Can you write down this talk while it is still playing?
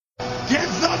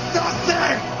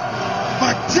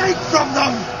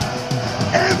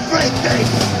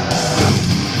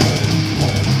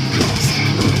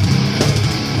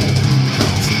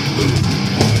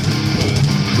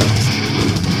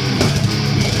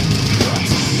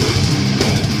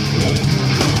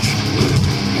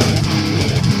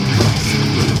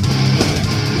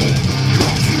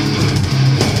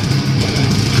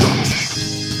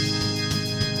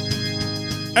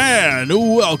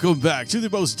Welcome back to the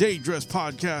most dangerous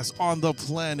podcast on the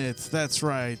planet. That's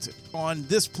right. On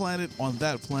this planet, on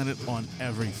that planet, on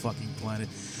every fucking planet.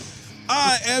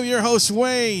 I am your host,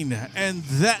 Wayne, and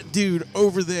that dude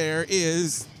over there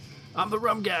is... I'm the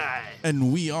rum guy.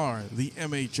 And we are the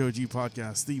MHOG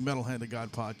podcast, the Metal Hand of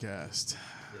God podcast.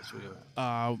 Yes, we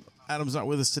are. Adam's not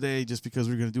with us today just because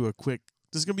we're going to do a quick...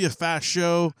 This is going to be a fast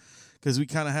show because we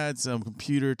kind of had some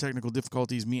computer technical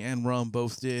difficulties. Me and Rum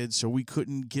both did, so we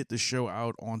couldn't get the show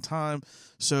out on time.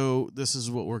 So this is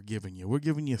what we're giving you. We're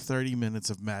giving you 30 minutes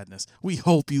of madness. We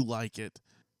hope you like it.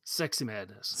 Sexy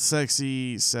madness.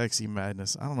 Sexy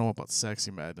madness. I don't know about sexy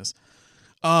madness.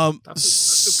 I feel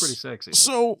pretty sexy.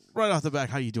 So, right off the back,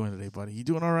 how you doing today, buddy? You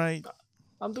doing all right?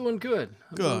 I'm doing good.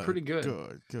 I'm doing pretty good.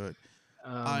 Good.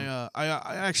 I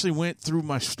actually went through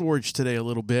my storage today a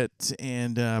little bit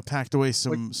and packed away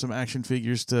some action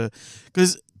figures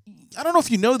because I don't know if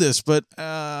you know this, but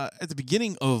at the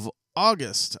beginning of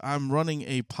August, I'm running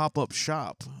a pop-up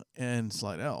shop in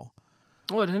Slidell.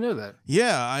 Oh, I didn't know that.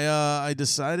 Yeah, I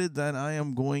decided that I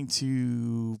am going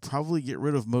to probably get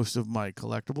rid of most of my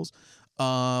collectibles.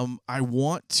 I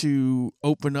want to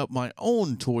open up my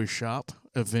own toy shop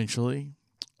eventually.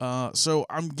 So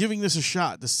I'm giving this a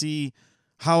shot to see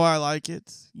how I like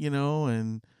it,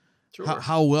 and Sure.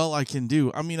 how well I can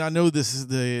do. I mean, I know this is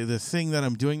the thing that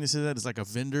I'm doing this at is like a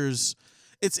vendor's.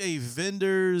 It's a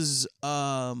vendor's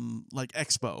like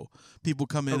expo. People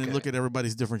come in and look at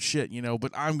everybody's different shit,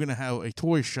 but I'm gonna have a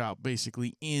toy shop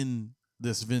basically in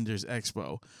this vendor's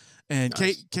expo. And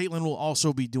nice. Caitlin will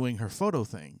also be doing her photo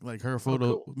thing, like her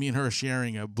photo. Cool. Me and her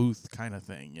sharing a booth kind of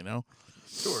thing,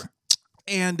 Sure.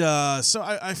 And so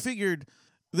I figured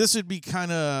this would be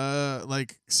kind of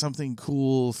like something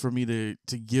cool for me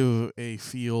to give a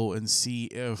feel and see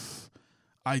if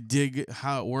I dig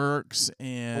how it works.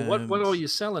 And what are you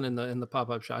selling in the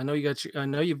pop-up shop? I know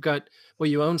you've got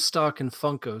you own stock in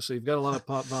Funko, so you've got a lot of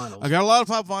pop vinyls. I got a lot of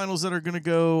pop vinyls that are gonna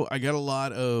go. I got a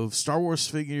lot of Star Wars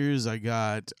figures. I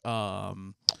got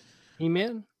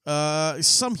He-Man.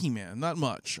 Some He-Man, not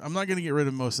much. I'm not gonna get rid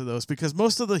of most of those because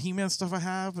most of the He-Man stuff I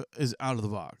have is out of the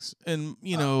box, and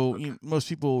most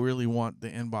people really want the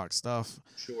in-box stuff.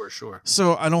 Sure.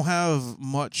 So I don't have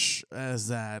much as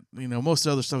that. Most of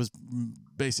the other stuff is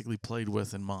basically played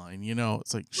with in mine.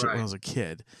 It's like shit when I was a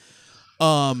kid.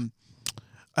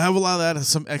 I have a lot of that,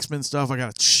 some X-Men stuff. I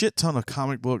got a shit ton of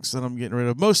comic books that I'm getting rid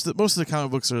of. Most of the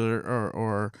comic books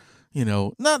are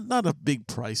not a big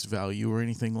price value or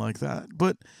anything like that.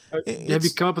 But have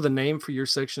you come up with a name for your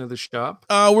section of the shop?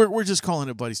 We're just calling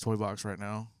it Buddy's Toy Box right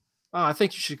now. I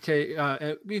think you should.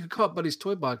 You could call it Buddy's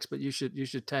Toy Box, but you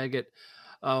should tag it.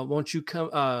 Won't you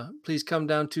come? Please come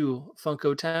down to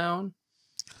Funko Town.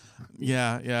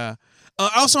 Yeah.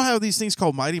 I also have these things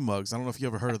called Mighty Mugs. I don't know if you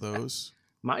ever heard of those.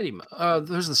 Mighty Mugs.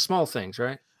 Those are the small things,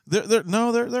 right? They're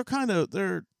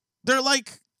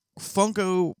like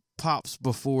Funko Pops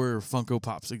before Funko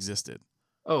Pops existed.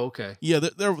 Oh, okay. Yeah,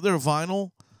 they're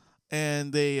vinyl,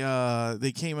 and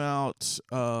they came out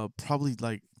probably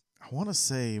like I want to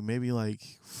say maybe like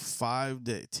 5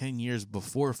 to 10 years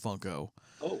before Funko.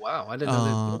 Oh wow, I didn't know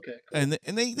that. Okay, cool.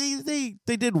 And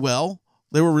they did well.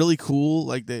 They were really cool.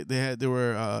 Like they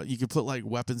were you could put like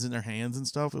weapons in their hands and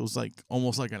stuff. It was like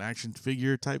almost like an action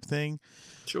figure type thing.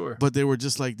 Sure. But they were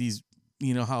just like these.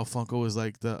 How Funko is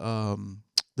like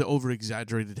the over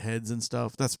exaggerated heads and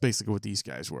stuff. That's basically what these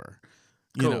guys were.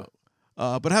 Cool.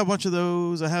 But I have a bunch of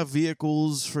those. I have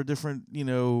vehicles for different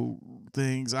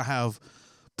things. I have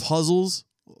puzzles,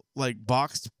 like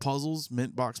boxed puzzles,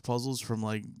 mint box puzzles from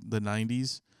like the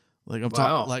 90s. Like I'm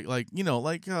talking like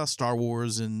Star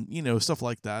Wars and stuff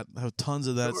like that. I have tons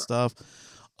of that stuff.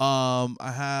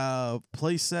 I have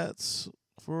play sets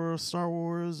for Star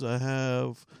Wars.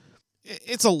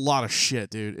 It's a lot of shit,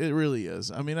 dude. It really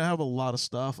is. I mean, I have a lot of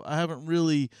stuff. I haven't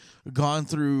really gone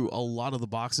through a lot of the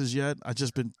boxes yet. I've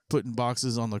just been putting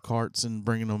boxes on the carts and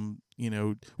bringing them.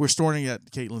 We're storing it at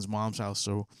Caitlin's mom's house,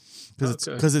 so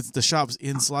because it's the shop's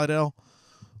in Slidell.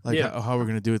 How we're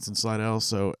gonna do it's in Slidell.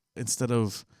 So instead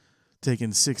of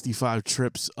taking 65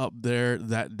 trips up there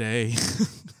that day,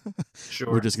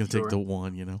 we're just gonna take the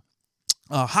one.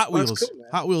 Hot Wheels, cool,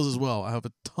 Hot Wheels as well. I have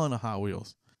a ton of Hot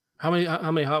Wheels. How many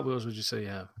Hot Wheels would you say you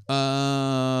have?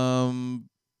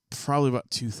 Probably about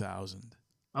 2,000.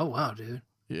 Oh wow, dude.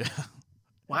 Yeah.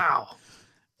 Wow.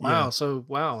 Yeah. So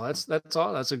that's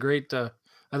all. That's a great. I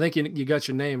think you got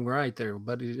your name right there,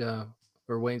 Buddy,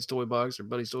 or Wayne's Toy Box or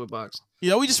Buddy's Toy Box.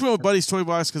 Yeah, we just went with Buddy's Toy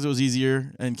Box because it was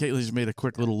easier, and Caitlin just made a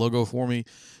quick little logo for me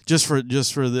just for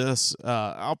this.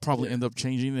 I'll probably end up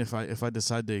changing it if I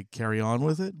decide to carry on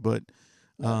with it, but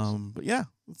yeah,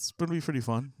 it's going to be pretty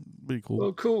fun. Pretty cool.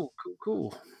 Oh, cool.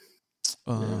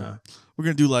 Yeah. We're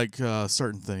gonna do like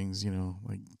certain things,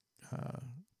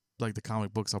 like the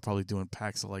comic books. I'll probably do in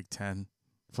packs of like 10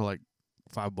 for like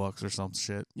 $5 or some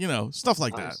shit. Stuff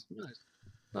like that.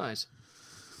 Nice.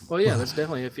 Well, yeah, that's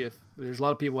definitely if there's a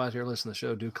lot of people out here listening to the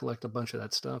show do collect a bunch of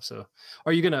that stuff. So,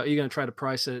 are you gonna try to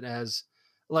price it as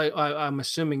like I'm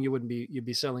assuming you'd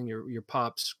be selling your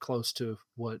pops close to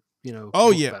what Oh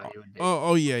book yeah. value would be.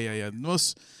 Oh yeah, yeah.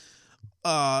 Most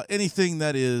anything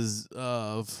that is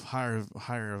of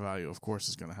higher value, of course,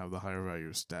 is going to have the higher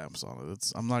value stamps on it.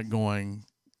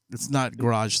 It's not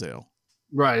garage sale.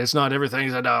 Right. It's not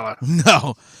everything's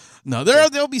 $1. No.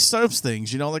 There'll be some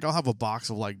things, like I'll have a box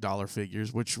of like dollar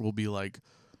figures, which will be like,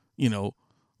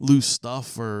 loose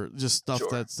stuff or just stuff Sure.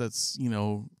 that's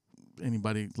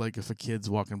anybody, like if a kid's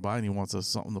walking by and he wants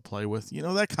something to play with,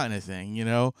 that kind of thing,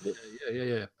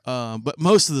 Yeah. But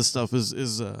most of the stuff is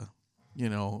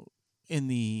in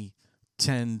the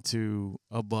 10 to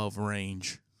above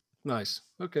range. Nice.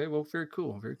 Okay. Well, very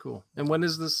cool. Very cool. And when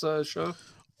is this show?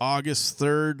 August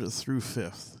 3rd through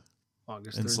 5th.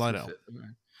 August in 3rd. Slidell. Right.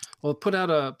 Well, put out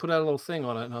a little thing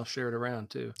on it, and I'll share it around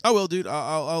too. I will, dude.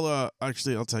 I'll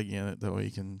tag you in it. That way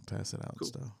you can pass it out Cool. and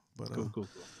stuff. But Cool.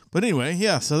 But anyway,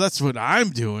 yeah. So that's what I'm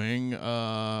doing.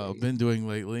 Been doing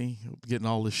lately, getting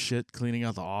all this shit, cleaning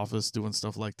out the office, doing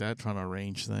stuff like that, trying to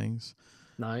arrange things.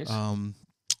 Nice.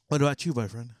 What about you, my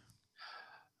friend?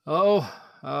 Oh,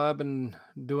 I've been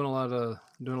doing a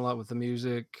lot with the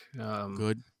music.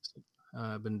 Good.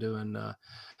 I've been doing.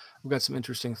 We've got some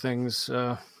interesting things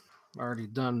already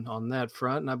done on that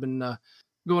front, and I've been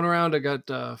going around. I got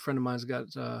a friend of mine's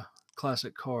got a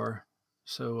classic car,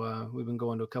 so we've been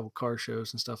going to a couple car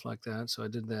shows and stuff like that. So I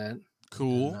did that.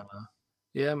 Cool. And,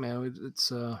 yeah, man,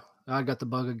 it's. I got the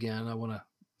bug again. I want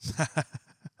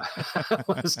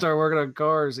to start working on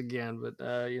cars again, but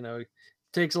it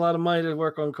takes a lot of money to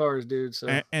work on cars, dude.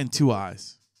 So and two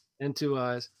eyes. And two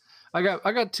eyes. I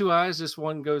got two eyes. Just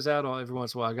one goes out every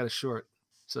once in a while. I got a short,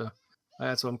 so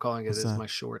that's what I'm calling it. What's Is that? my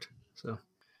short. So,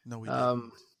 No, we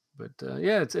didn't. but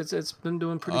yeah, it's been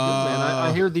doing pretty good, man.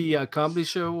 I hear the comedy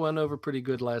show went over pretty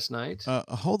good last night.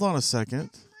 Hold on a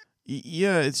second.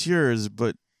 Yeah, it's yours,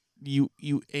 but you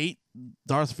ate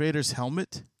Darth Vader's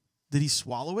helmet? Did he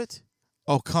swallow it?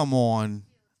 Oh, come on.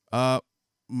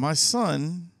 My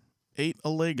son ate a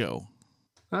Lego.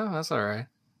 Oh, that's all right.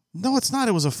 No, it's not.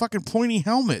 It was a fucking pointy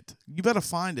helmet. You better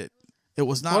find it. It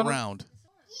was not What? round.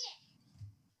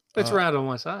 It's round on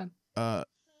one side.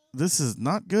 This is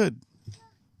not good.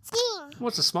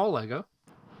 What's a small Lego?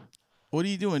 What are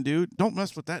you doing, dude? Don't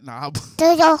mess with that knob.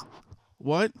 Dodo.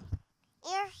 What?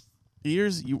 Ears.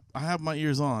 Ears? I have my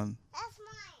ears on. That's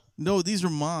mine. No, these are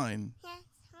mine. That's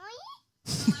mine.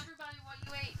 Tell everybody what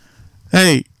you ate.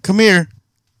 Hey, come here.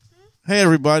 Hey,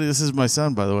 everybody. This is my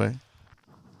son, by the way.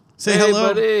 Say Hey,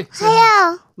 hello. buddy.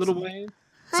 Hello. Little Wayne.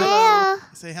 Hello.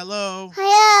 Say hello.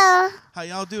 Hello. How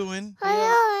y'all doing?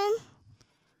 Hello.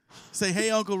 Say hey,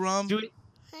 Uncle Rum. Did you,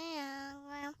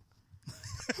 Hello.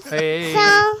 hey,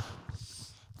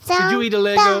 Did you eat a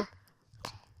Lego?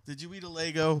 Did you eat a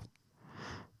Lego?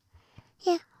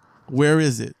 Yeah. Where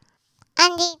is it?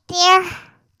 Underneath there.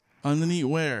 Underneath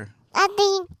where?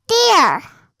 Underneath there.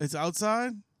 It's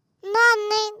outside? Not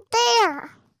underneath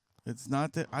there. It's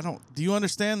not that. Do you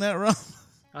understand that, Rum?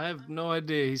 I have no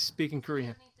idea. He's speaking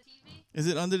Korean. Underneath the TV? Is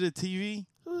it under the TV?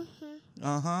 Mm-hmm.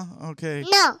 Uh-huh. Okay.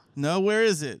 No. No, where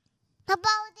is it? About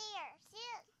there. See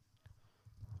it?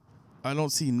 I don't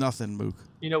see nothing, Mook.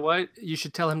 You know what? You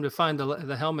should tell him to find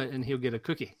the helmet, and he'll get a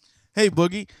cookie. Hey,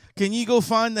 Boogie, can you go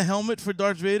find the helmet for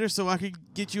Darth Vader so I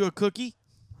could get you a cookie?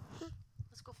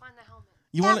 Let's go find the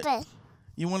helmet.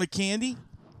 You want a candy?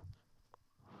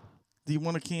 Do you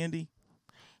want a candy?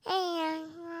 Hey,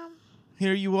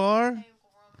 Here you are. Hey,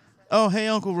 Uncle Rum. Oh, hey,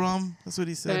 Uncle Rum. That's what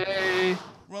he said. Hey,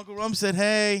 Uncle Rum said,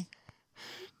 hey.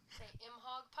 Say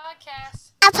M-Hog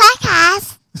Podcast. a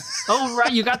podcast. oh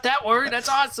right, you got that word. That's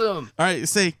awesome. All right,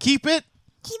 say, keep it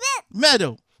Keep it.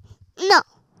 meadow. No.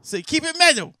 Say, keep it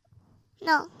meadow.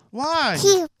 No. Why?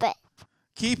 Keep it.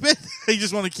 Keep it? You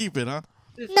just want to keep it, huh?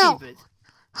 Just No. keep it.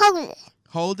 Hold it.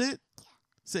 Hold it.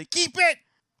 Say, keep it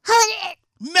Hold it.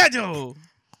 meadow.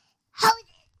 Hold it.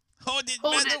 Hold it,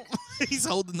 Hold meadow. He's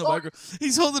holding the Hold- microphone.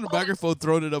 He's holding the microphone,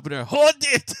 throwing it up in there. Hold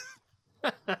it.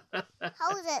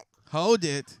 Hold it. Hold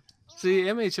it. See,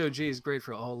 MHOG is great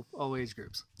for all age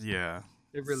groups. Yeah.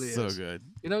 It really so is. good.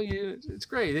 You know, it's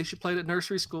great. They should play it at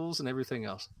nursery schools and everything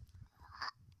else.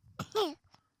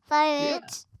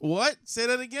 Violet. What? Say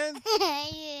that again.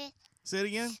 Yeah. Say it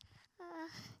again.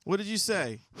 What did you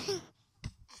say?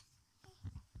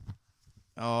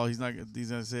 Oh, he's not. He's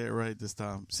gonna say it right this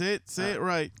time. Say it. Say it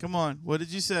right. Come on. What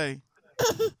did you say?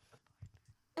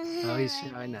 Oh, he's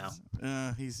shy now.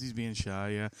 He's being shy.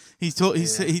 Yeah, he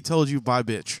told you bye,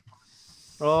 bitch.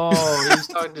 Oh, he was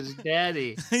talking to his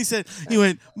daddy. He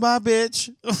went bye, bitch.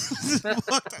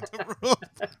 Walked out the room.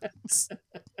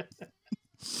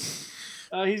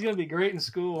 Oh, he's gonna be great in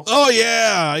school. Oh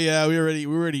yeah. We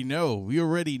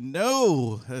already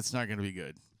know that's not gonna be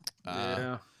good.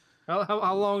 Yeah.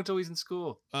 How long until he's in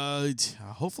school?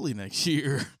 Hopefully next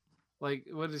year. Like,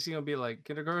 what is he gonna be like?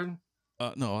 Kindergarten?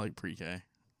 No, like pre-K.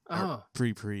 Oh,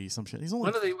 Pre some shit. He's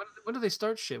only when do they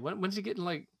start shit? When's he getting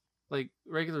like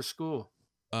regular school?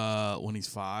 when he's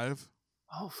 5.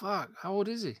 Oh fuck! How old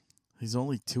is he? He's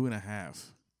only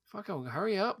 2.5. Fucking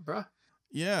hurry up, bruh.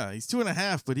 Yeah, he's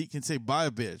 2.5, but he can say bye,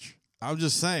 bitch. I'm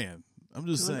just saying. And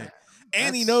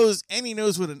he That's-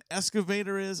 knows what an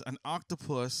excavator is, an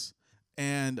octopus,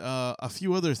 and a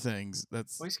few other things. Well,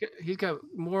 he's got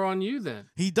more on you then.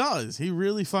 He does. He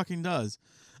really fucking does.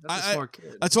 That's a smart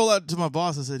kid. I told that to my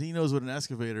boss. I said he knows what an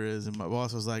excavator is, and my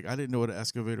boss was like, "I didn't know what an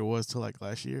excavator was till like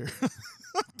last year."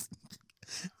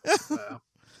 Wow.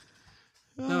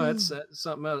 No, that's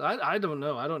something else. I don't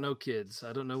know. I don't know kids.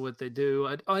 I don't know what they do.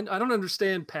 I don't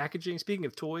understand packaging. Speaking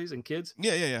of toys and kids,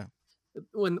 Yeah.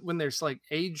 when there's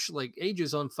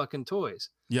ages on fucking toys,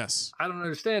 Yes. I don't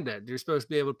understand that. You're supposed to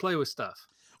be able to play with stuff.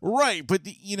 Right, but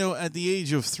at the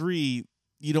age of 3,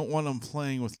 you don't want them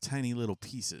playing with tiny little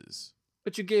pieces.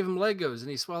 But you gave him Legos and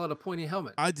he swallowed a pointy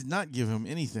helmet. I did not give him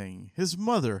anything. His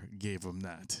mother gave him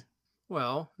that.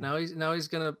 Well, now he's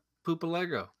gonna poop a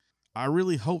Lego. I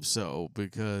really hope so,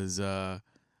 because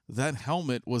that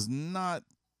helmet was not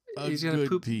a He's gonna good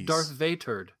poop piece. Darth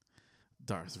Vader.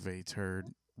 Darth Vader.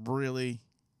 Really?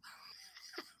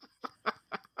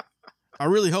 I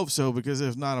really hope so, because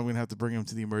if not, I'm going to have to bring him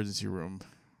to the emergency room.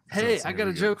 So Hey, it's I not got a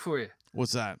gonna be joke for you. good.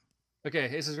 What's that? Okay,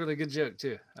 this is a really good joke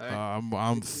too. All right.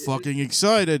 I'm fucking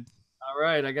excited. All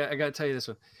right, I got to tell you this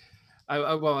one. I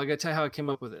got to tell you how I came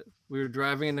up with it. We were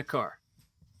driving in the car.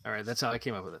 All right, that's how I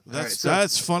came up with it.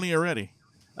 That's funny already.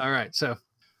 All right, so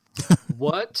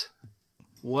what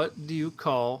do you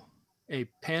call a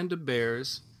panda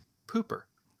bear's pooper?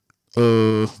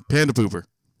 Panda pooper.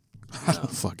 I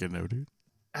don't fucking know, dude.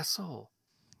 Asshole.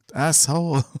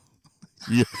 Asshole.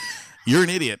 You're an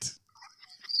idiot.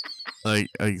 Like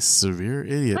a severe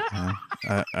idiot.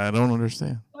 Huh? I don't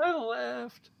understand. I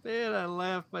laughed, man. I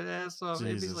laughed my ass off.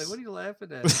 Amy's Jesus. like, "What are you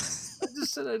laughing at?"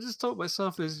 I just told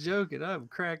myself this joke, and I'm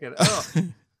cracking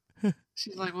up.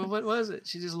 She's like, "Well, what was it?"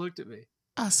 She just looked at me.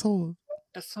 Asshole.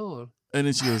 Asshole. And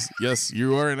then she goes, "Yes,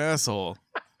 you are an asshole."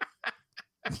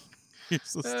 You're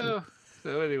so stupid. Oh,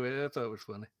 so anyway, I thought it was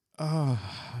funny. Oh,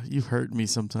 you've hurt me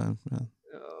sometimes, man.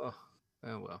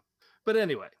 Oh well. But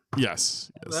anyway,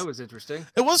 Yes. that was interesting.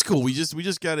 It was cool. We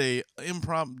just got a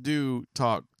impromptu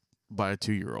talk by a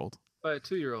 2-year-old. By a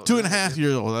 2-year-old.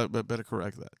 2.5-year-old. I better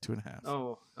correct that. 2.5.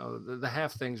 Oh, the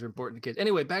half things are important to kids.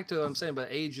 Anyway, back to what I'm saying about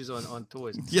ages on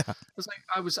toys. Yeah. It's like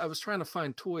I was trying to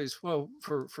find toys. Well,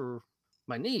 for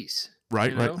my niece.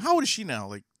 Right. You Right. know? How old is she now?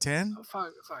 Like 10? Oh,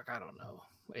 fuck, I don't know.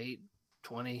 8,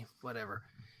 20, whatever.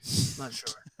 Not sure.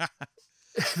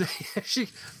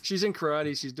 She's in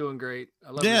karate. She's doing great.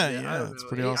 I love her. Yeah, I yeah, don't it's know.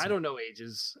 pretty awesome. I don't know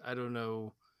ages. I don't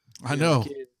know. I know.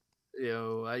 Kid,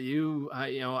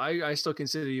 I still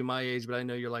consider you my age, but I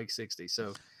know you're like 60.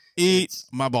 So, Eat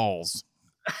my balls.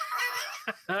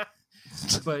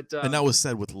 but And that was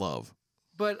said with love.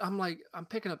 But I'm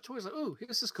picking up toys. Like, oh,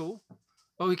 this is cool.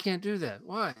 Oh, we can't do that.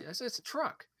 Why? I said it's a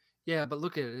truck. Yeah, but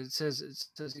look at it. It says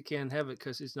you can't have it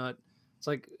because it's not. It's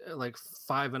like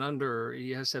 5 and under. Or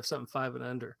he has to have something 5 and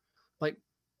under. Like,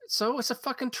 so it's a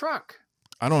fucking truck.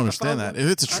 I don't understand that. If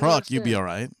it's a I don't truck, you'd be understand. all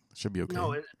right. Should be okay.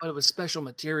 No, but it was special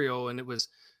material, and it was.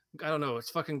 I don't know. It's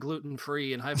fucking gluten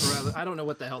free and hyper. I don't know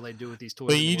what the hell they do with these toys.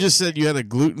 But you anymore. just said you had a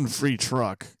gluten-free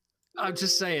truck. I'm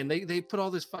just saying they put all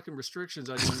these fucking restrictions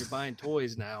on you when you're buying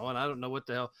toys now, and I don't know what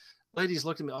the hell. Ladies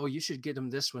looked at me. Oh, you should get him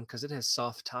this one because it has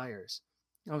soft tires.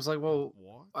 I was like, well,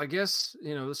 What? I guess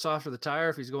the softer the tire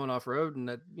if he's going off road, and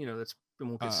that it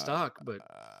won't get stuck. But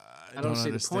I don't see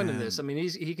the point in this. I mean,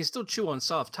 he can still chew on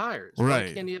soft tires. Why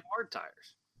Right. can't he have hard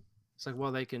tires? It's like,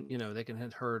 well, they can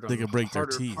hit hurt. They on can break their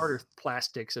harder, teeth. harder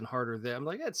plastics and harder. I'm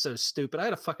like, that's so stupid. I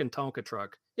had a fucking Tonka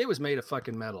truck. It was made of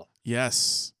fucking metal,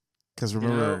 Yes. Because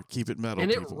remember, know, keep it metal,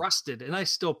 and it people. rusted, and I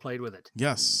still played with it.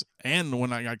 Yes. And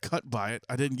when I got cut by it,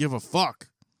 I didn't give a fuck.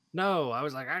 No, I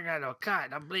was like, I got no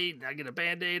cut. I'm bleeding. I get a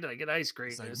Band-Aid and I get ice cream.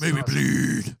 It's like, It's maybe awesome.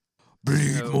 bleed.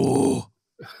 Bleed No. more.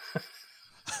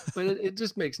 But it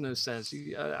just makes no sense.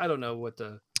 I don't know what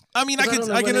the. I mean, I 'cause don't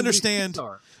know can what any of these understand. kids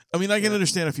are. I mean, I can Yeah.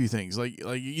 understand a few things. Like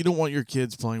you don't want your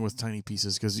kids playing with tiny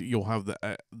pieces because you'll have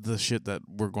the shit that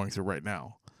we're going through right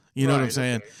now. You know what I'm Right,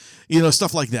 saying? okay. You know,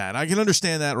 stuff like that. I can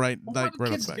understand that right Well, like why right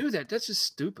do off kids the bat. do that? That's just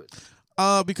stupid.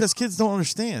 Because kids don't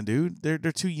understand, dude. They're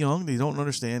too young. They don't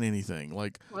understand anything.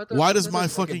 Like, Well, why does that my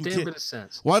doesn't make fucking a damn kid? bit of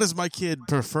sense? Why does my kid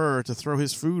prefer to throw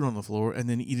his food on the floor and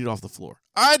then eat it off the floor?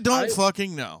 I don't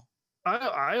fucking know.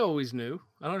 I always knew.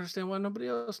 I don't understand why nobody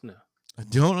else knew. I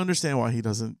don't understand why he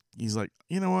doesn't. He's like,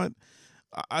 you know what?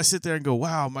 I sit there and go,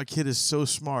 wow, my kid is so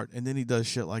smart, and then he does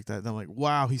shit like that, and I'm like,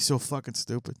 wow, he's so fucking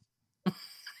stupid.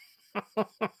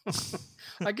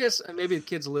 I guess maybe the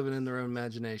kids are living in their own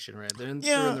imagination, right? They're in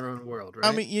their own world, right?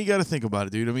 I mean, you got to think about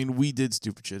it, dude. I mean, we did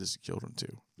stupid shit as children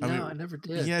too. no, I mean, I never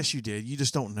did. yes, you did. You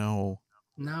just don't know.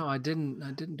 No, I didn't.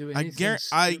 I didn't do I anything.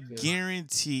 I stupid.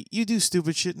 guarantee you do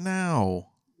stupid shit now.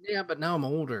 Yeah, but now I'm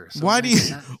older. So Why it do makes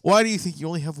you? that- Why do you think you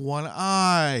only have one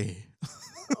eye?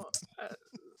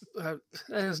 that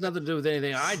has nothing to do with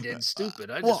anything I did.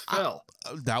 Stupid. I just well,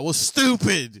 fell. That was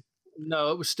stupid.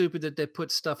 No, it was stupid that they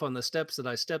put stuff on the steps that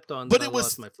I stepped on. But that it I was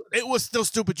lost my foot. it was still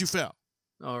stupid. You fell.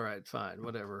 All right, fine,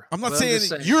 whatever. I'm not But saying,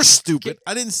 just you're stupid. kid-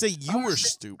 I didn't say I you were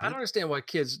understand- stupid. I don't understand why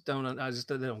kids don't.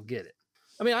 They don't get it.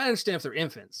 I mean, I understand if they're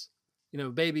infants. You know,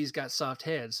 babies got soft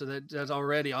heads, so that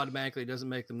already automatically doesn't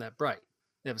make them that bright.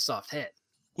 They have a soft head.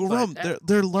 Well, but Rum, that-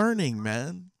 they're learning,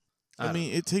 man. I don't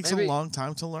mean, know. it takes Maybe- a long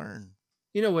time to learn.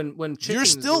 You know, when chickens, You're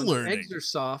still when their learning. eggs are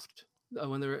soft,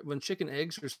 when chicken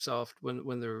eggs are soft,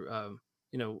 when they're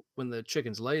when the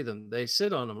chickens lay them, they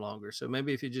sit on them longer. So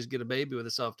maybe if you just get a baby with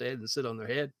a soft head and sit on their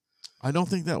head, I don't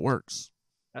think that works.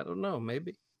 I don't know.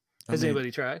 Maybe I has mean,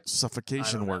 anybody tried?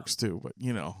 Suffocation know. works too, but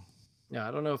you know. Yeah,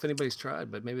 I don't know if anybody's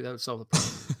tried, but maybe that would solve the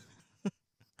problem.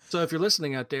 So if you're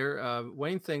listening out there,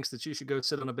 Wayne thinks that you should go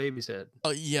sit on a baby's head.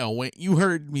 Yeah, wait, you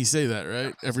heard me say that,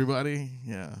 right? Everybody?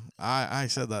 Yeah. I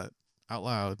said that out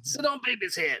loud. Sit on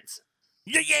babies' heads.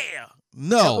 Yeah. Help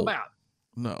No. them out.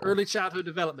 No. Early childhood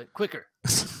development, quicker.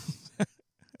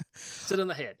 Sit on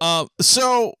the head.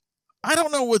 So I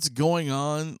don't know what's going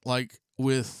on like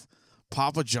with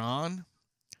Papa John.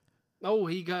 Oh,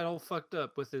 he got all fucked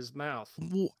up with his mouth.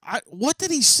 What did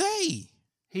he say?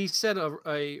 He said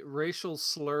a racial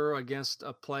slur against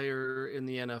a player in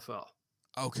the NFL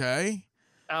Okay.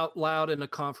 out loud in a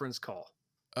conference call.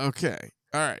 Okay.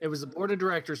 All right. It was the board of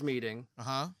directors meeting.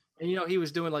 Uh-huh. And he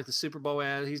was doing like the Super Bowl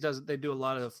ad. They do a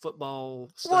lot of football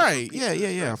stuff. Right. for Yeah, people,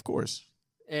 yeah, right? of course.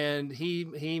 And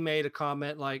he made a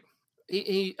comment like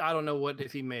he I don't know what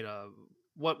if he made a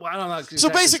what I don't know. So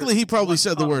exactly basically he probably what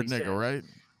said the word comment he nigger, said. right?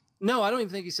 No, I don't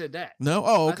even think he said that. No?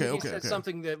 Oh, I okay, think okay, he said okay.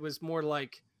 something that was more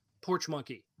like porch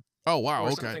monkey Oh, wow,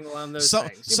 or okay. something along those So,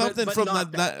 things. Yeah, something but from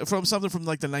not that from something from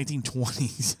like the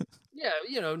 1920s.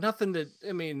 Yeah, nothing that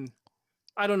I mean,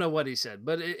 I don't know what he said,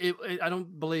 but it I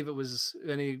don't believe it was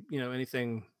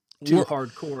anything too Wor-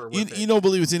 hardcore. you, With you it. don't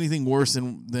believe it's anything worse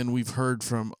than we've heard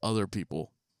from other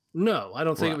people. No, I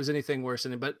don't think Right. it was anything worse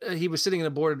than it. But he was sitting in a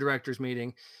board of directors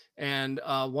meeting, and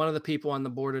one of the people on the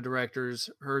board of directors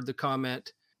heard the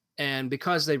comment, and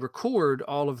because they record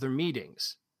all of their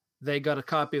meetings, they got a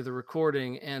copy of the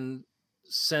recording and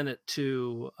sent it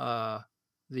to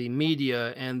the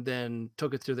media, and then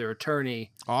took it to their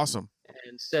attorney Awesome.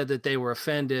 and said that they were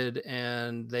offended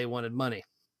and they wanted money.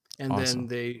 And Awesome.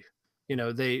 then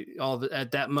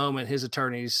at that moment, his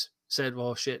attorneys said,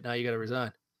 "Well, shit, now you got to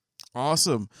resign."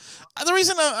 Awesome. The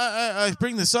reason I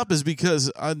bring this up is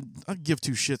because I give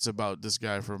two shits about this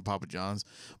guy from Papa John's,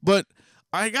 but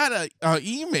I got a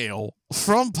email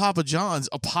from Papa John's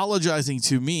apologizing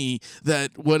to me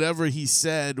that whatever he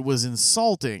said was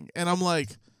insulting, and I'm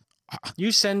like,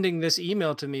 You sending this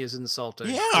email to me is insulting.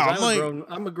 Yeah, 'cause I'm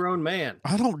I'm a grown man.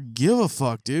 I don't give a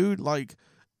fuck, dude. Like,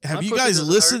 have My you pussy guys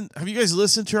doesn't listened? Have you guys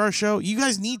listened to our show? You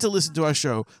guys need to listen to our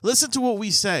show. Listen to what we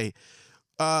say.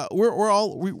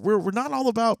 We're not all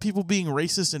about people being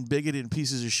racist and bigoted and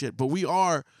pieces of shit, but we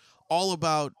are all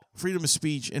about freedom of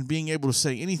speech and being able to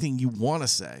say anything you want to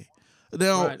say.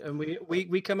 Now, Right, and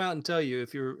we come out and tell you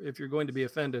if you're going to be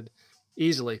offended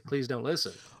easily, please don't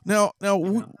listen. Now,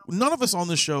 none of us on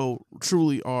the show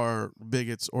truly are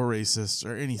bigots or racists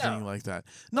or anything No. like that.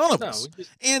 None of No, us. we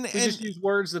And just use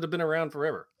words that have been around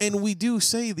forever. and we do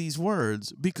say these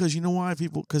words because you know why,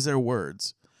 people? Because they're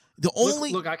words. The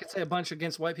only Look, I could say a bunch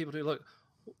against white people too. Look,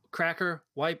 cracker,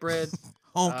 white bread,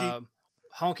 honky,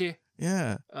 honky,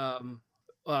 yeah,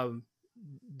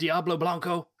 Diablo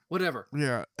Blanco, whatever.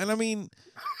 yeah. And I mean,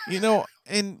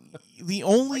 and the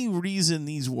only reason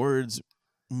these words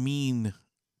mean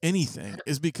anything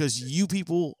is because you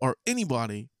people or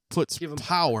anybody puts Give 'em-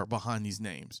 power behind these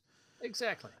names.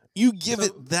 Exactly. You give So-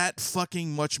 it that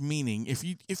fucking much meaning. If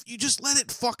you just let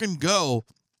it fucking go,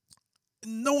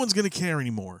 no one's gonna care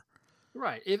anymore.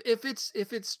 Right. If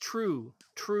it's true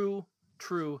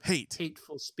true Hate.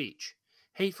 hateful speech,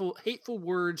 hateful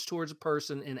words towards a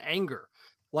person in anger.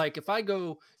 Like if I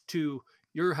go to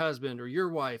your husband or your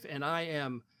wife and I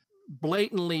am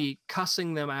blatantly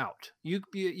cussing them out,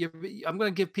 I'm going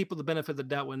to give people the benefit of the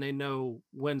doubt when they know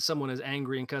when someone is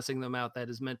angry and cussing them out that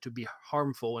is meant to be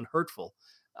harmful and hurtful.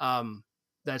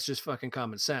 That's just fucking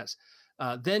common sense.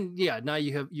 Then yeah, now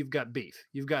you've got beef,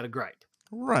 you've got a gripe.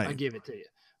 I Right. give it to you.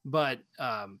 But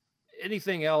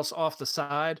anything else off the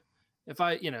side, if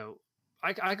I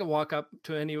can walk up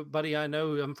to anybody I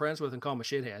know who I'm friends with and call them a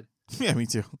shithead, Yeah, me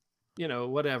too.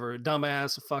 whatever,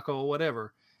 dumbass, fuckhole,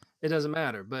 whatever. It doesn't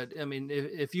matter. But I mean,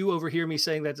 if you overhear me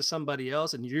saying that to somebody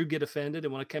else and you get offended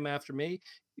and want to come after me,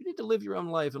 you need to live your own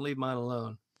life and leave mine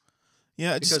alone.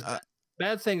 Yeah, Because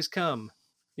bad things come,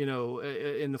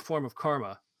 in the form of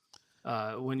karma.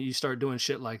 When you start doing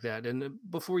shit like that, and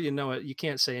before you know it, you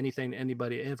can't say anything to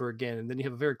anybody ever again, and then you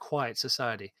have a very quiet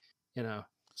society,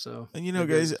 So, and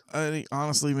guys,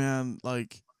 honestly, man,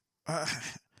 like, I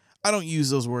don't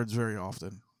use those words very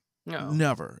often. no,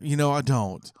 Never. I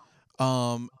don't.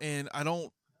 And I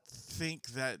don't think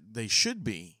that they should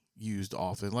be used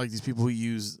often. Like these people who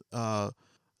use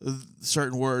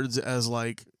certain words as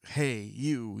like, "Hey,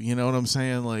 you know what I'm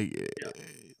saying?" Like. Yeah.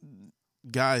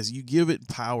 Guys, you give it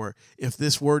power. If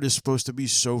this word is supposed to be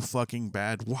so fucking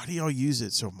bad, why do y'all use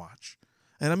it so much?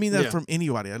 And I mean that from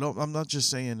anybody. I'm not just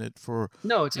saying it for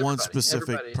it's one everybody.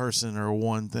 specific person or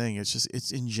one thing.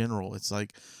 It's in general. It's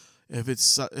like if it's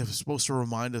supposed to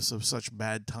remind us of such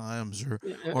bad times or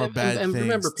bad things. And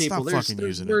remember, people, stop fucking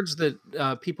there's using words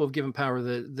that people have given power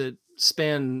that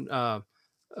span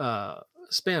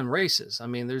races. I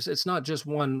mean, it's not just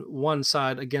one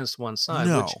side against one side.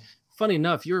 No. Which, funny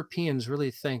enough, Europeans really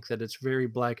think that it's very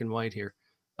black and white here,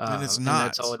 and it's not. And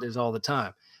that's all it is all the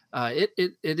time.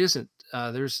 It isn't.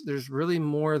 There's really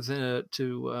more to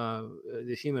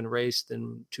the human race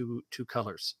than two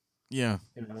colors. Yeah,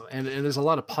 and there's a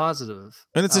lot of positive.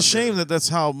 And it's a shame that that's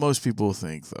how most people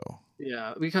think, though.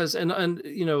 Yeah, because and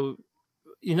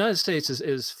United States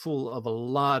is full of a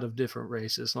lot of different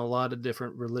races and a lot of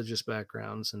different religious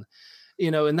backgrounds, and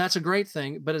and that's a great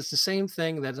thing, but it's the same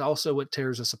thing that's also what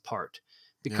tears us apart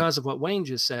because of what Wayne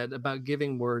just said about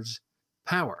giving words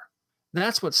power.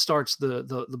 That's what starts the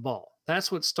ball.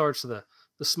 That's what starts the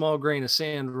small grain of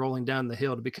sand rolling down the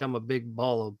hill to become a big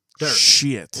ball of dirt.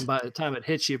 Shit. And by the time it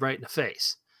hits you right in the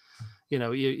face,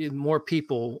 you more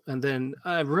people. And then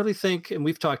I really think, and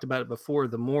we've talked about it before,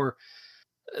 the more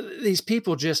these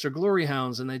people just are glory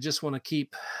hounds and they just want to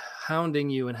keep hounding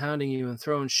you and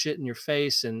throwing shit in your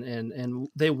face. And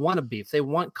they want to beef. They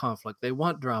want conflict. They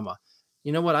want drama.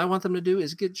 You know what I want them to do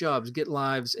is get jobs, get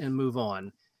lives, and move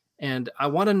on. And I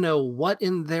want to know what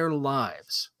in their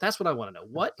lives, that's what I want to know.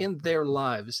 What in their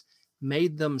lives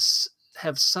made them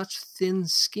have such thin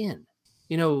skin?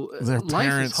 Their life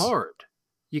parents. is hard.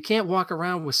 You can't walk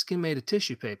around with skin made of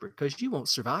tissue paper because you won't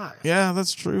survive. Yeah,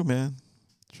 that's true, man.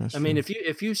 I mean,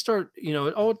 if you start,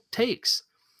 it all it takes,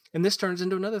 and this turns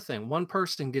into another thing. One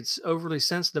person gets overly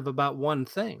sensitive about one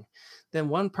thing. Then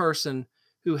one person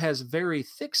who has very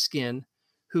thick skin,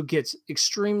 who gets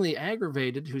extremely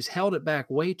aggravated, who's held it back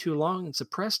way too long and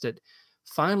suppressed it,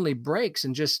 finally breaks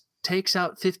and just takes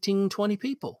out 15, 20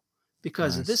 people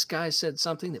because this guy said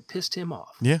something that pissed him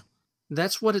off. Yeah.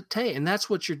 That's what it takes. And that's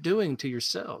what you're doing to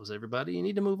yourselves, everybody. You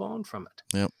need to move on from it.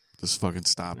 Yep. Just fucking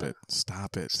stop it.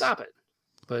 Stop it. Stop it.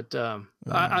 But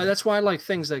that's why I like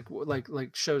things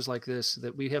like shows like this,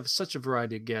 that we have such a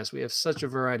variety of guests. We have such a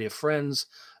variety of friends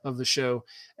of the show,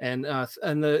 and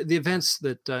the events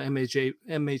that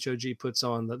MHOG puts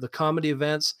on, the comedy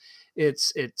events. It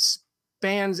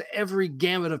spans every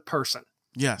gamut of person.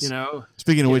 Yes.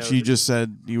 Speaking of which, you just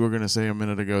said you were going to say a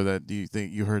minute ago that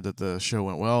you heard that the show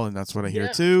went well, and that's what I hear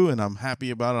too. And I'm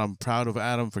happy about it. I'm proud of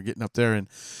Adam for getting up there and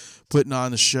putting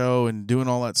on the show and doing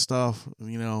all that stuff.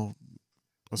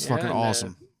 It's fucking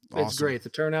awesome. It's great. The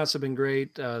turnouts have been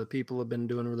great. The people have been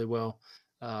doing really well.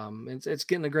 It's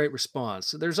getting a great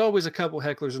response. There's always a couple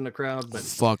hecklers in the crowd, but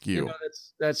fuck you.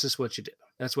 That's just what you do.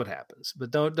 That's what happens.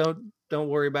 But don't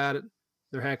worry about it.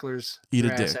 They're hecklers. Eat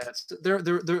they're a dick. Asshats.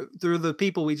 They're the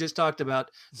people we just talked about.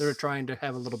 They're trying to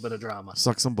have a little bit of drama.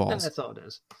 Suck some balls. And that's all it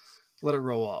is. Let it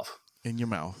roll off. In your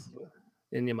mouth.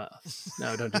 In your mouth.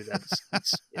 No, don't do that.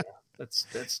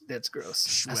 That's gross.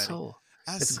 Sweaty. Asshole.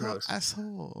 It's gross.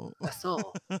 Asshole.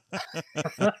 Asshole.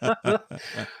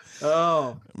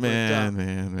 Oh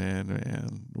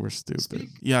man, we're stupid.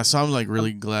 Yeah, so I'm like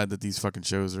really glad that these fucking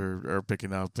shows are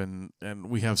picking up, and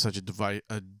we have such a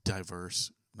diverse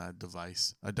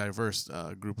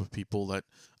group of people that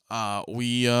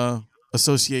we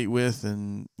associate with,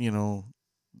 and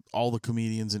all the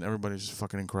comedians and everybody's just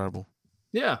fucking incredible.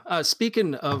 Yeah.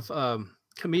 Speaking of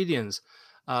comedians,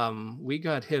 we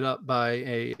got hit up by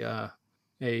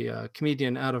a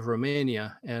comedian out of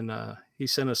Romania, and he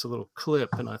sent us a little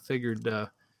clip, and I figured.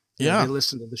 They Yeah.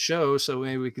 listen to the show, so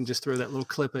maybe we can just throw that little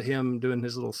clip of him doing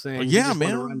his little thing. He Yeah, just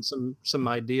wanted to man. run some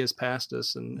ideas past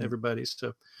us and everybody.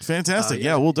 So Fantastic.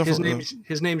 Yeah, we'll definitely.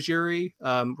 his name's Yuri.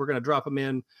 We're gonna drop him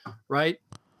in right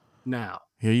now.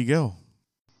 Here you go.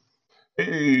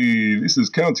 Hey, this is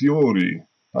Count Yori.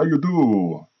 How you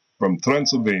do? From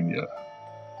Transylvania.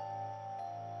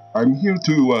 I'm here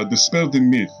to dispel the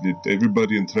myth that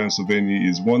everybody in Transylvania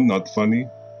is one, not funny,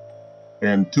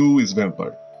 and two, is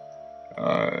vampire.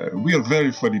 We are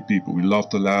very funny people. We love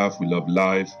to laugh, we love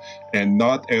life, and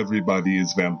not everybody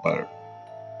is vampire.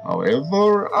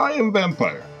 However, I am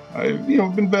vampire. I've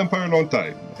been vampire a long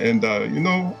time, and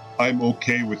I'm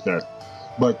okay with that.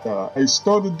 But I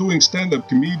started doing stand-up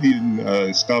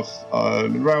comedian stuff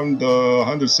around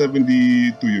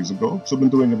 172 years ago, so I've been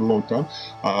doing it a long time.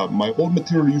 My old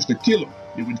material used to kill them.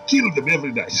 It would kill them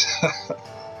every night.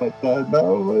 But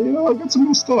now, I got some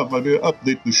new stuff. I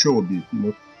update the show a bit,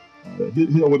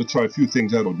 I want to try a few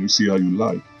things out on you, see how you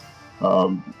like.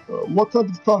 What type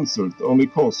of concert only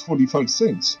costs 45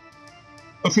 cents?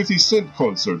 A 50-cent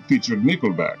concert featuring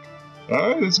Nickelback.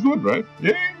 That's good, right?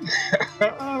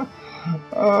 Yeah.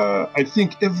 I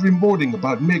think every morning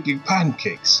about making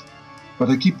pancakes, but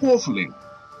I keep waffling.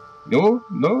 No,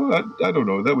 I don't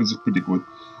know. That was pretty good.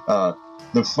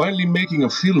 They're finally making a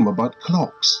film about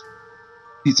clocks.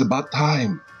 It's about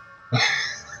time.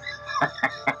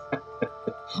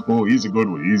 Oh, he's a good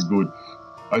one. He's good.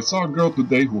 I saw a girl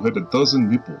today who had 12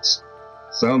 nipples.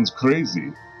 Sounds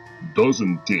crazy,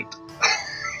 doesn't it?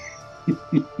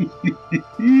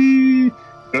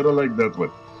 I don't like that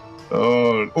one.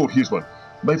 Oh, here's one.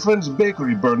 My friend's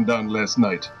bakery burned down last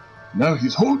night. Now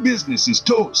his whole business is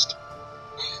toast.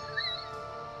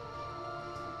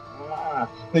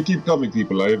 They keep coming,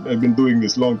 people. I've been doing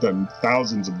this long time.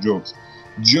 Thousands of jokes.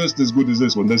 Just as good as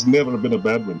this one. There's never been a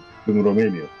bad one in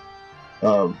Romania.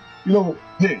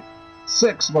 Hey,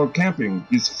 sex while camping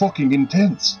is fucking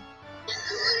intense.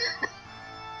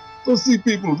 So see,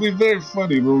 people, we're very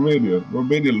funny in Romania.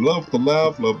 Romania love to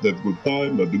laugh, love to have good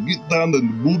time, love to get down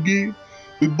and boogie.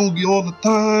 We boogie all the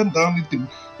time, down at the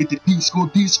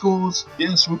discos.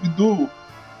 Yes, what we do.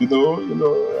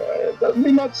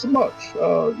 Me not so much.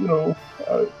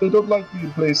 They don't like me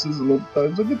in places a lot of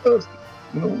times. I get thirsty.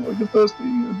 I get thirsty.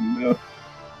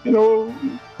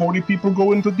 And, 40 people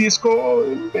go into disco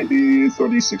and maybe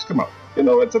 36 come out.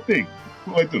 It's a thing.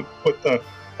 I do. But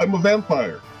I'm a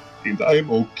vampire. And I'm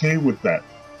okay with that.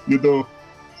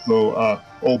 So,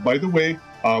 by the way,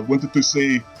 I wanted to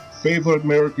say favorite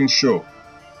American show.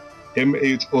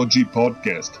 MHOG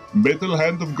Podcast. Metal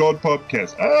Hand of God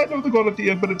Podcast. I know they got it at the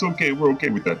end, but it's okay. We're okay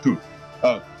with that too.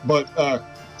 But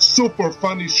super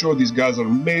funny show. These guys are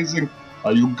amazing.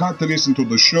 You got to listen to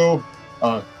the show.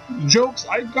 Jokes,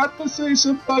 I got to say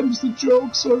sometimes the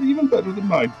jokes are even better than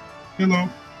mine.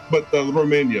 But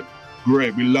Romania,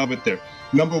 great. We love it there.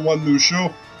 #1 new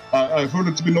show. I've heard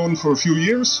it's been on for a few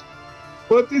years,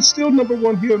 but it's still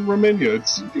 #1 here in Romania.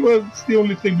 It's the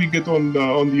only thing we get on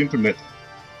the internet,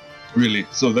 really.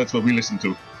 So that's what we listen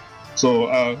to. So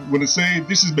I want to say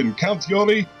this has been Count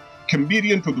Yori,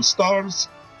 comedian to the stars,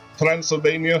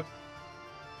 Transylvania.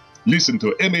 Listen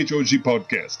to MHOG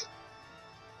Podcast.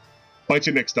 Bite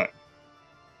you next time.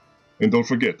 And don't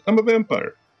forget, I'm a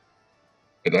vampire.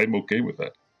 And I'm okay with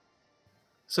that.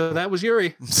 So that was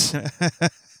Yuri.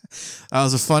 That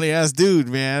was a funny ass dude,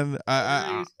 man.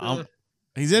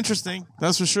 He's interesting.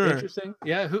 That's for sure. Interesting.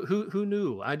 Yeah. Who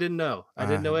knew? I didn't know. I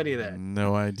didn't know any of that.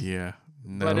 No idea.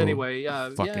 No. But anyway,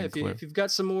 If if you've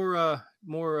got some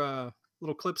more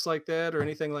little clips like that or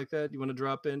anything like that you want to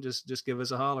drop in, just give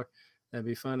us a holler. That'd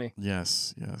be funny.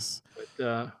 Yes.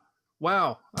 But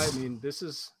wow. I mean, this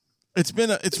is. It's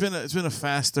been a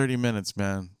fast 30 minutes,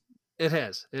 man. It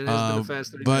has. It has been a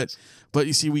fast 30 minutes. But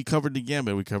you see, we covered the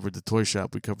gambit. We covered the toy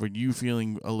shop. We covered you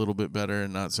feeling a little bit better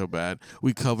and not so bad.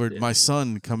 We covered my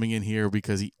son coming in here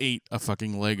because he ate a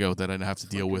fucking Lego that I have to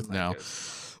deal with now.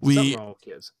 We wrong with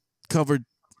kids. Covered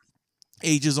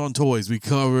ages on toys. We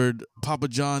covered Papa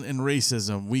John and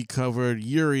racism. We covered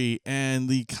Yuri and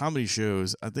the comedy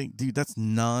shows. I think, dude, that's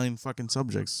 9 fucking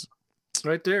subjects.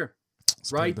 Right there.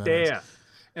 It's Right pretty badass. there.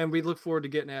 And we look forward to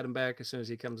getting Adam back as soon as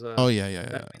he comes up. Oh, yeah. You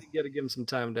got to give him some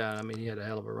time down. I mean, he had a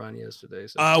hell of a run yesterday.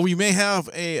 So. We may have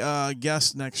a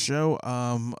guest next show.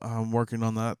 I'm working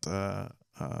on that.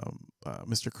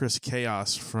 Mr. Chris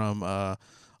Chaos from a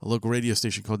local radio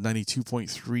station called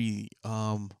 92.3.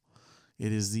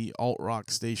 It is the alt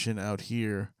rock station out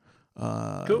here.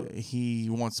 Cool. He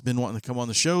been wanting to come on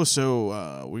the show,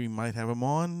 so we might have him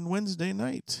on Wednesday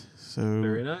night. So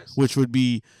Very nice. which would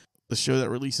be the show that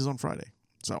releases on Friday.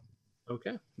 So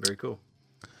Okay. Very cool.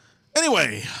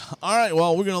 anyway, all right.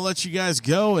 Well, we're gonna let you guys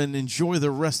go and enjoy the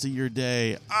rest of your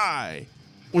day. I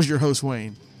was your host,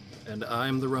 Wayne. And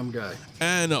I'm the rum guy.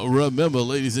 And remember,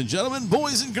 ladies and gentlemen,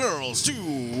 boys and girls, to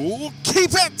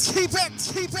keep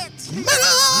it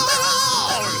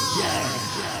metal!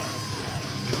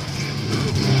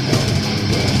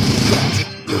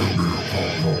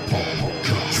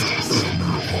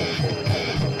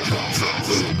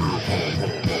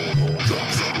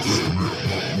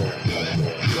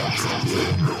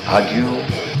 Adieu,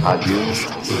 adieu,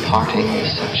 parting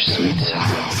is such sweet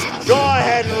sorrow. Go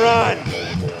ahead and run.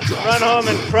 Run home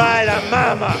and cry to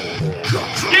mama.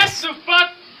 Get the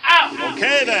fuck out!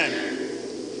 Okay then.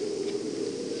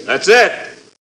 That's it.